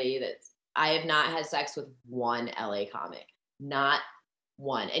sobriety that's I have not had sex with one LA comic, not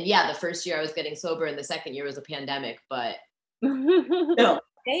one. And yeah, the first year I was getting sober, and the second year was a pandemic. But no.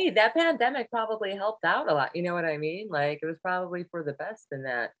 Hey, that pandemic probably helped out a lot. You know what I mean? Like it was probably for the best in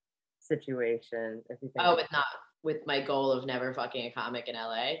that situation, if you think Oh, about with not with my goal of never fucking a comic in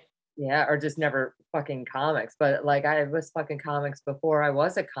LA. yeah, or just never fucking comics. But like I was fucking comics before I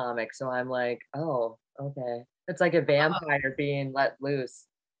was a comic, so I'm like, oh, okay. It's like a vampire being let loose.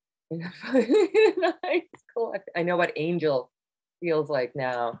 Nice, cool. I know what Angel feels like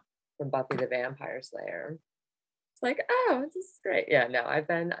now from Buffy the Vampire Slayer. It's like, oh, this is great. Yeah, no, I've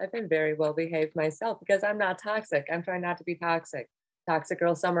been very well behaved myself because I'm not toxic. I'm trying not to be toxic. Toxic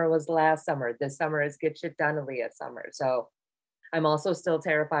Girl Summer was last summer. This summer is Get Shit Done Aaliyah summer. So I'm also still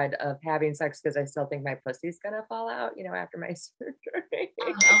terrified of having sex because I still think my pussy's gonna fall out, after my surgery.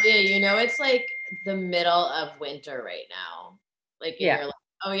 Oh yeah, it's like the middle of winter right now. Like, and Yeah, you're like,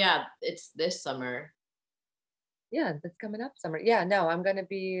 oh yeah, it's this summer. yeah, that's coming up summer. Yeah, no, I'm gonna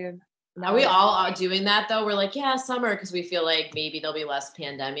be Are we now. all doing that though? We're like, yeah, summer, because we feel like maybe there'll be less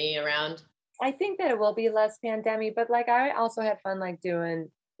pandemic around. I think that it will be less pandemic, but like I also had fun like doing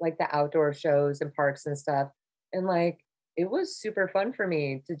like the outdoor shows and parks and stuff. And like it was super fun for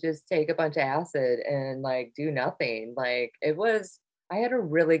me to just take a bunch of acid and like do nothing. Like I had a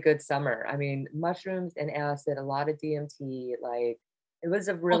really good summer. I mean, mushrooms and acid, a lot of DMT, like it was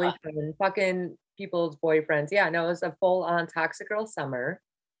a really fun fucking people's boyfriends. Yeah, no, it was a full on toxic girl summer,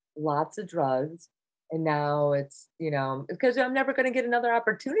 lots of drugs, and now it's because I'm never going to get another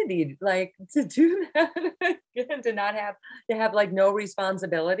opportunity like to do that again, to have like no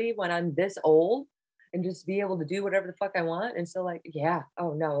responsibility when I'm this old and just be able to do whatever the fuck I want. And so like yeah,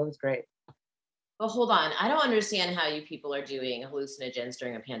 oh no, it was great. But hold on, I don't understand how you people are doing hallucinogens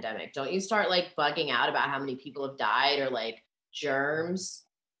during a pandemic. Don't you start like bugging out about how many people have died or like germs?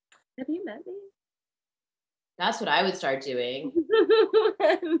 Have you met me? That's what I would start doing.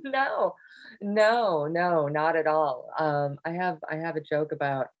 No, no, no, not at all. I have a joke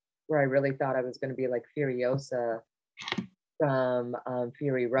about where I really thought I was going to be like Furiosa from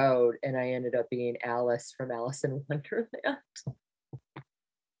Fury Road, and I ended up being Alice from Alice in Wonderland.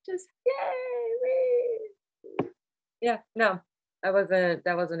 Just yay! Wee. Yeah, no, that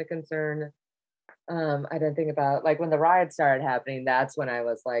wasn't a concern. I didn't think about like when the riots started happening. That's when I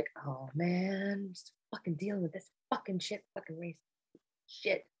was like, oh man, I'm just fucking dealing with this fucking shit, fucking race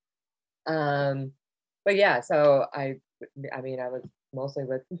shit. Um, but yeah, so I mean, I was mostly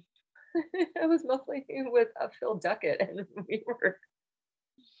with, I was mostly with Phil Duckett, and we were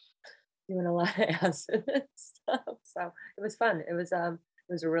doing a lot of acid and stuff. So it was fun. It was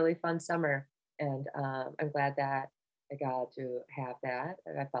a really fun summer, and I'm glad that I got to have that.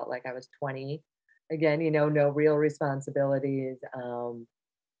 And I felt like I was 20 again. No real responsibilities.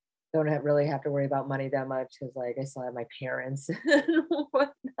 Don't really have to worry about money that much because like I still have my parents and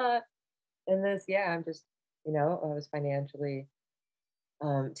whatnot. And this, yeah, I'm just, I was financially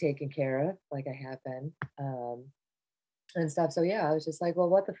taken care of, like I have been, and stuff. So yeah, I was just like, well,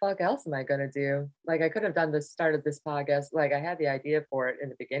 what the fuck else am I gonna do? Like I could have started this podcast, like I had the idea for it in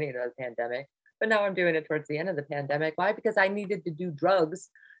the beginning of the pandemic, but now I'm doing it towards the end of the pandemic. Why? Because I needed to do drugs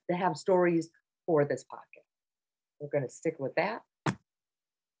to have stories for this podcast. We're gonna stick with that.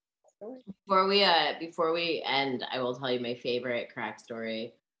 Before we end, I will tell you my favorite crack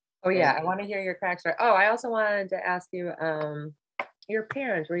story. Oh yeah, I want to hear your crack story. Oh, I also wanted to ask you, your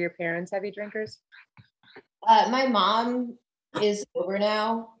parents, were your parents heavy drinkers? My mom is sober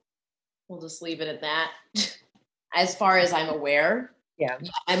now. We'll just leave it at that. As far as I'm aware. Yeah.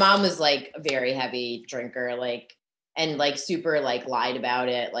 My mom was like a very heavy drinker, like, and like super like lied about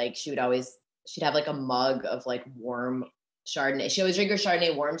it. Like she'd have like a mug of like warm Chardonnay. She always drink her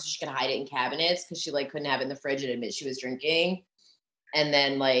Chardonnay warm so she could hide it in cabinets because she like couldn't have it in the fridge and admit she was drinking. And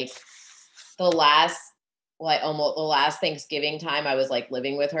then like almost the last Thanksgiving time I was like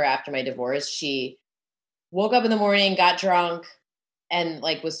living with her after my divorce, she woke up in the morning, got drunk, and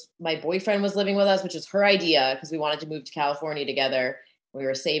like my boyfriend was living with us, which is her idea because we wanted to move to California together. We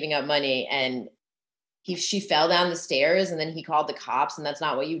were saving up money, and she fell down the stairs, and then he called the cops, and that's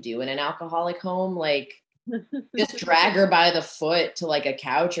not what you do in an alcoholic home. Like just drag her by the foot to like a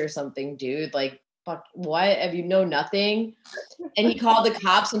couch or something, dude. Like, fuck, what? Have you know nothing? And he called the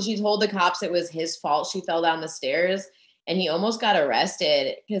cops, and she told the cops it was his fault she fell down the stairs, and he almost got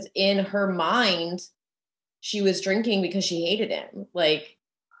arrested because in her mind, she was drinking because she hated him. Like,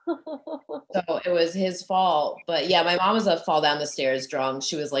 so it was his fault. But yeah, my mom was a fall down the stairs drunk.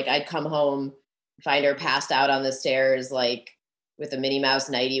 She was like, I'd come home, find her passed out on the stairs, like with a Minnie Mouse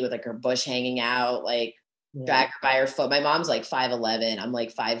nightie with like her bush hanging out. Like, Yeah. drag her by her foot. My mom's like 5'11". I'm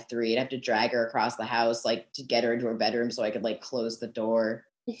like 5'3". I'd have to drag her across the house, like to get her into her bedroom so I could like close the door.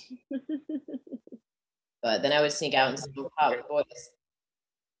 But then I would sneak out and smoke pot with boys.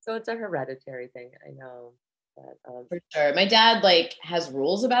 So it's a hereditary thing. I know. But For sure. My dad like has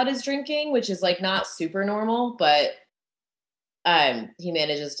rules about his drinking, which is like not super normal, but he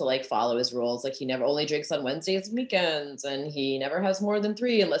manages to like follow his rules. Like he never only drinks on Wednesdays and weekends, and he never has more than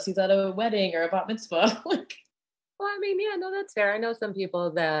 3 unless he's at a wedding or a bat mitzvah. Like, well, I mean, yeah, no, that's fair. I know some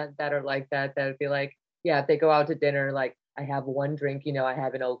people that are like that. That would be like, yeah, if they go out to dinner, like I have one drink, I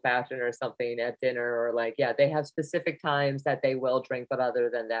have an old fashioned or something at dinner, or like, yeah, they have specific times that they will drink, but other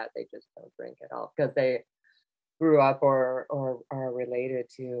than that, they just don't drink at all because they grew up or are related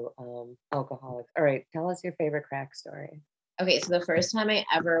to alcoholics. All right, tell us your favorite crack story. okay, so the first time I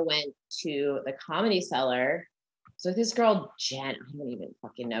ever went to the Comedy Cellar, so this girl Jen, I don't even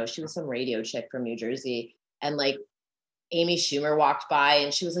fucking know. She was some radio chick from New Jersey, and like Amy Schumer walked by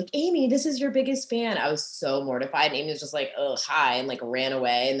and she was like, Amy, this is your biggest fan. I was so mortified. And Amy was just like, oh, hi, and like ran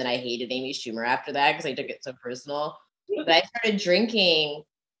away. And then I hated Amy Schumer after that because I took it so personal. But I started drinking,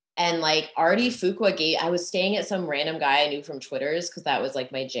 and like Artie Fuqua I was staying at some random guy I knew from Twitter's because that was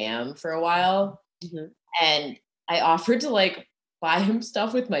like my jam for a while. Mhm. And I offered to like buy him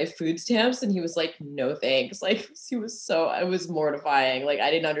stuff with my food stamps. And he was like, no, thanks. Like I was mortifying. Like I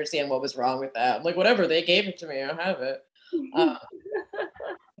didn't understand what was wrong with that. I'm like, whatever, they gave it to me. I'll have it.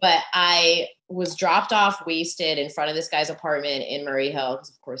 But I was dropped off wasted in front of this guy's apartment in Murray Hill, because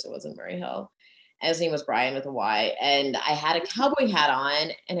of course it wasn't Murray Hill. And his name was Brian with a Y. And I had a cowboy hat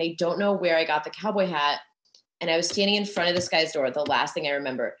on, and I don't know where I got the cowboy hat. And I was standing in front of this guy's door. The last thing I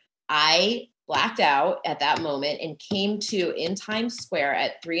remember, I blacked out at that moment and came to in Times Square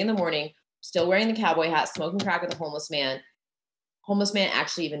at 3 a.m, still wearing the cowboy hat, smoking crack with a homeless man. Homeless man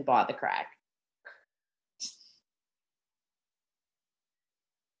actually even bought the crack.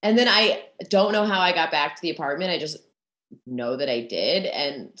 And then I don't know how I got back to the apartment. I just know that I did.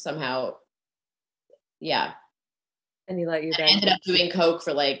 And somehow, yeah. And he let you I back. ended up doing coke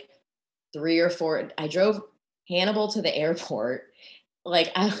for like 3 or 4. I drove Hannibal to the airport.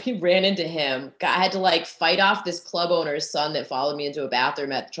 Like I ran into him. I had to like fight off this club owner's son that followed me into a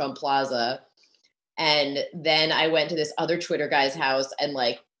bathroom at Trump Plaza. And then I went to this other Twitter guy's house, and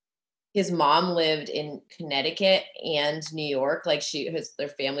like his mom lived in Connecticut and New York. Like their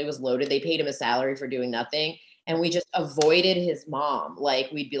family was loaded. They paid him a salary for doing nothing. And we just avoided his mom.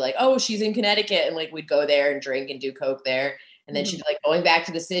 Like we'd be like, oh, she's in Connecticut. And like, we'd go there and drink and do coke there. And then she'd be like going back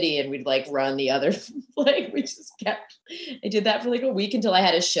to the city, and we'd like run the other, like we just I did that for like a week until I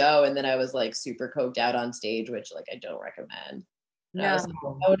had a show. And then I was like super coked out on stage, which like I don't recommend. And I was like,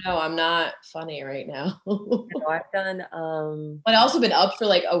 oh no, I'm not funny right now. No, I've done But I also been up for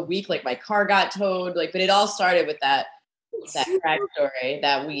like a week, like my car got towed, like, but it all started with that crack story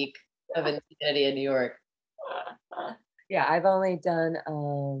that week of insanity in New York. Yeah, I've only been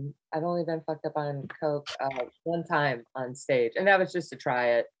fucked up on coke one time on stage, and that was just to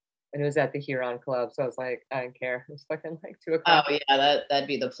try it. And it was at the Huron Club, so I was like, I don't care. It was fucking like 2 o'clock. Oh yeah, that'd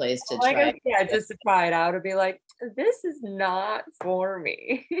be the place to Like, try. yeah, just to try it out, and be like, this is not for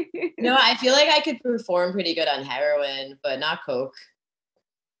me. No, I feel like I could perform pretty good on heroin, but not coke.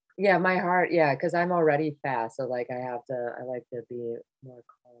 Yeah, my heart, yeah, because I'm already fast, so like I like to be more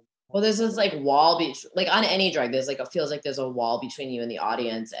calm. Well, there's this like like on any drug, there's like feels like there's a wall between you and the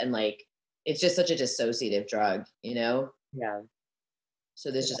audience, and like it's just such a dissociative drug, you know? Yeah. So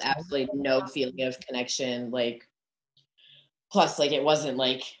there's just absolutely no feeling of connection. Like, plus, like, it wasn't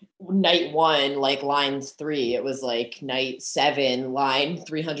like night 1, like line 3. It was like night 7, line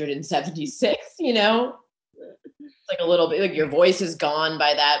 376, you know? Like a little bit, like your voice is gone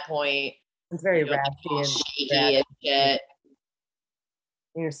by that point. It's very Like, raspy and shaky and shit.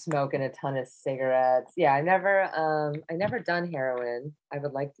 you're smoking a ton of cigarettes. Yeah, I never done heroin. I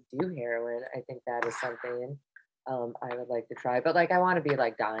would like to do heroin. I think that is something I would like to try. But like I want to be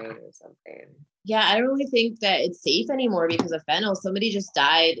like dying or something. Yeah, I don't really think that it's safe anymore because of fentanyl. Somebody just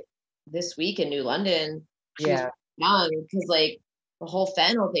died this week in New London. She was Yeah. young, because like the whole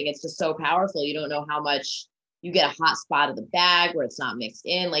fentanyl thing, it's just so powerful. You don't know how much you get a hot spot of the bag where it's not mixed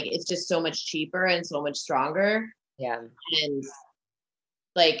in. Like it's just so much cheaper and so much stronger. Yeah. And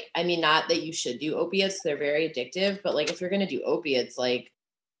like, I mean, not that you should do opiates, they're very addictive, but like if you're gonna do opiates, like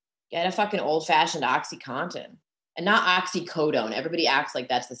get a fucking old fashioned OxyContin. And not oxycodone. Everybody acts like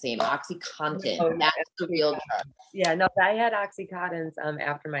that's the same. OxyContin. Oh, yeah, That's the real drug. yeah, no, I had Oxycontins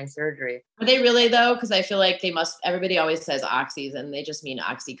after my surgery. Are they really though? Because I feel like they must. Everybody always says oxys, and they just mean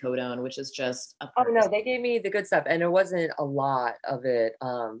oxycodone, which is just a Oh no, purpose. they gave me the good stuff, and it wasn't a lot of it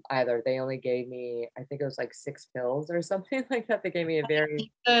either. They only gave me, I think it was like 6 pills or something like that. They gave me a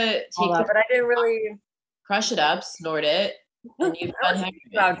very Take the but I didn't really. crush it up, snort it, I and you've was done thinking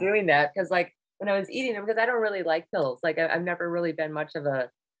heroin. about doing that because, like, when I was eating them, because I don't really like pills. Like, I've never really been much of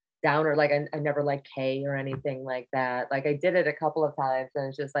a downer. Like, I never liked K or anything like that. Like, I did it a couple of times, and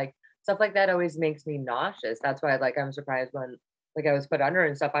it's just like stuff like that always makes me nauseous. That's why, like, I'm surprised when like I was put under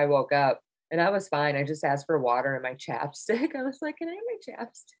and stuff. I woke up and I was fine. I just asked for water and my chapstick. I was like, "Can I have my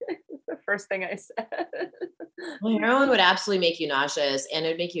chapstick?" The first thing I said. Well, heroin would absolutely make you nauseous, and it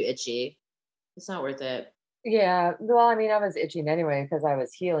would make you itchy. It's not worth it. Yeah, well, I mean, I was itching anyway because I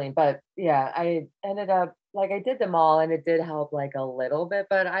was healing, but yeah, I ended up like I did them all and it did help like a little bit,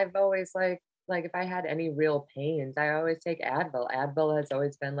 but I've always like if I had any real pains, I always take Advil. Advil has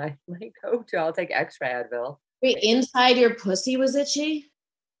always been like my go-to. I'll take extra Advil. Wait, inside your pussy was itchy?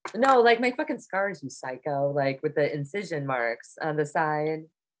 No, like my fucking scars, you psycho, like with the incision marks on the side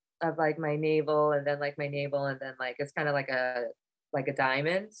of like my navel and then like my navel and then like it's kind of like a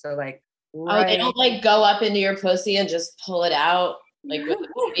diamond. So like Oh, they right. don't like go up into your pussy and just pull it out like with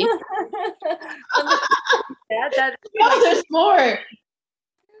the teeth? That No, like, there's more.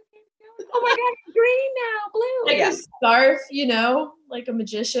 oh my god, it's green now, blue. Like Yeah. a scarf, like a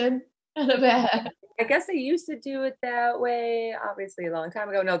magician out of a hat. I guess they used to do it that way, obviously a long time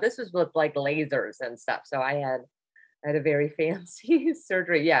ago. No, this was with like lasers and stuff. So I had a very fancy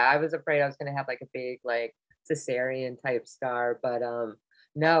surgery. Yeah, I was afraid I was gonna have like a big like cesarean type scar, but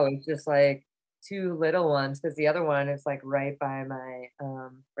no, it's just like two little ones because the other one is like right by like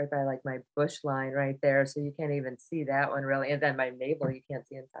my bush line right there. So you can't even see that one really. And then my navel you can't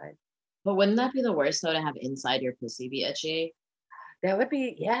see inside. But wouldn't that be the worst though to have inside your pussy be itchy? That would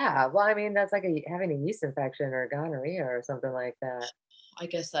be, yeah. Well, I mean, that's like having a yeast infection or gonorrhea or something like that. I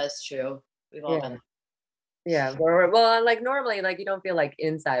guess that's true. We've all Yeah. been. Yeah. Well, like normally, like you don't feel like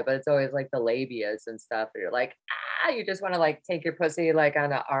inside, but it's always like the labias and stuff. You're like, you just want to like take your pussy like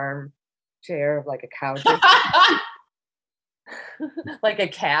on an arm chair of like a couch or like a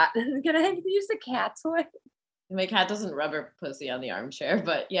cat. Can I use the cat toy? My cat doesn't rub her pussy on the armchair,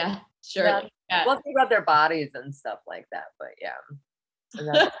 but yeah, sure. Yeah. Like a cat. Well, they rub their bodies and stuff like that, but yeah. And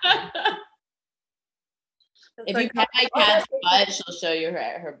that's it's If you like, pet my oh, cat's butt, she'll show you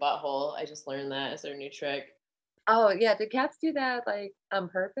her butthole. I just learned that as their new trick. oh yeah. Do cats do that like on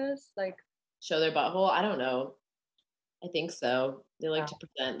purpose? Like, Show their butthole? I don't know. I think so. They like to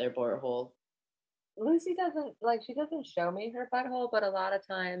present their butthole. Lucy doesn't like she doesn't show me her butthole, but a lot of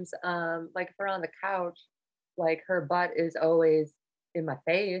times, like if we're on the couch, like her butt is always in my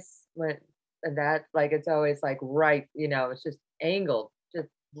face when and that like it's always like right, it's just angled, just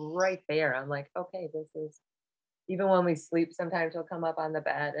right there. I'm like, okay, this is even when we sleep, sometimes he'll come up on the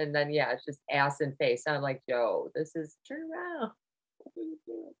bed and then yeah, it's just ass and face. I'm like, Joe, this is turn around. What are you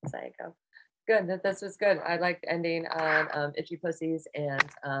doing? Psycho. Good. This was good. I liked ending on itchy pussies and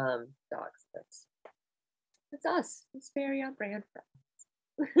dogs. That's us. It's very on brand for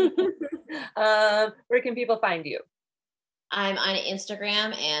us. Where can people find you? I'm on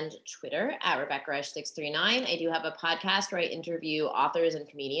Instagram and Twitter at Rebecca Rush639. I do have a podcast where I interview authors and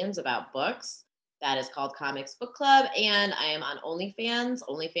comedians about books. That is called Comics Book Club. And I am on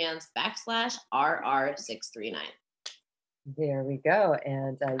OnlyFans.com/RR639. There we go.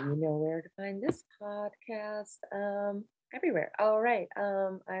 And you know where to find this podcast everywhere. All right.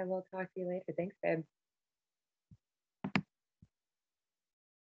 I will talk to you later. Thanks, babe.